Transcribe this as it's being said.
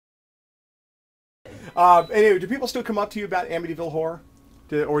Anyway, do people still come up to you about Amityville Horror?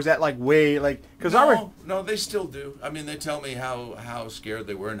 Or is that like way like? Because no, they still do. I mean, they tell me how scared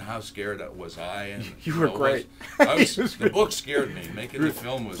they were and how scared was I. And you were great. The book scared me. Making the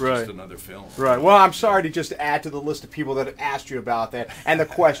film was just another film. Right. Well, I'm sorry to just add to the list of people that have asked you about that and the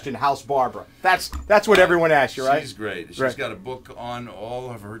question, how's Barbara? That's what everyone asks you, right? She's great. She's got a book on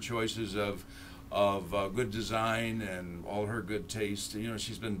all of her choices of good design and all her good taste. You know,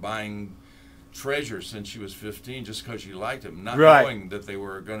 she's been buying treasures since she was 15 just because she liked them, not knowing that they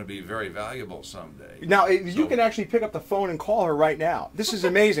were going to be very valuable someday. Now you can actually pick up the phone and call her right now. This is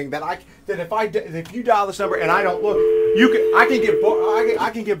amazing that if you dial this number and I don't look, I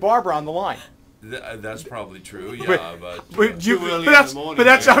can get Barbara on the line. That's probably true, yeah, but that's darn it.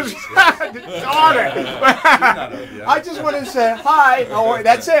 I just wanted to say hi. Oh,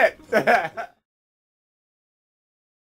 that's it.